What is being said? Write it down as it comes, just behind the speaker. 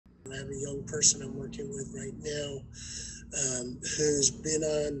I have a young person I'm working with right now who's been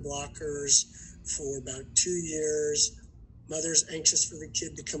on blockers for about 2 years. Mother's anxious for the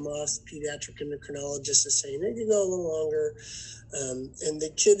kid to come off. The pediatric endocrinologist is saying they can go a little longer. And the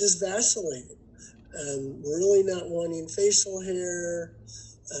kid is vacillating, really not wanting facial hair,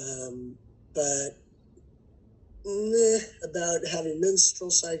 but about having menstrual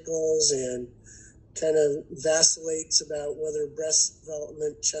cycles, and kind of vacillates about whether breast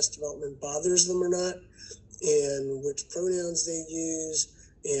development, chest development bothers them or not, and which pronouns they use.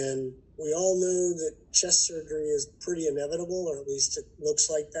 And we all know that chest surgery is pretty inevitable, or at least it looks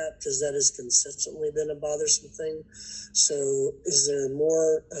like that, because that has consistently been a bothersome thing. So is there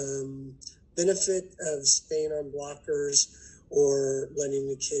more benefit of staying on blockers or letting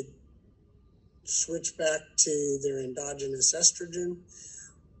the kid switch back to their endogenous estrogen?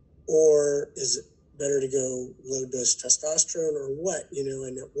 Or is it better to go low dose testosterone, or what,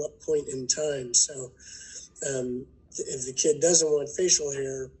 and at what point in time? So if the kid doesn't want facial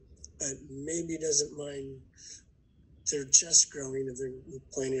hair, but maybe doesn't mind their chest growing if they're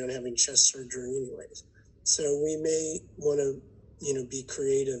planning on having chest surgery anyways. So we may want to, be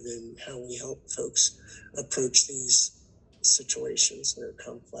creative in how we help folks approach these situations that are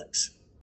complex.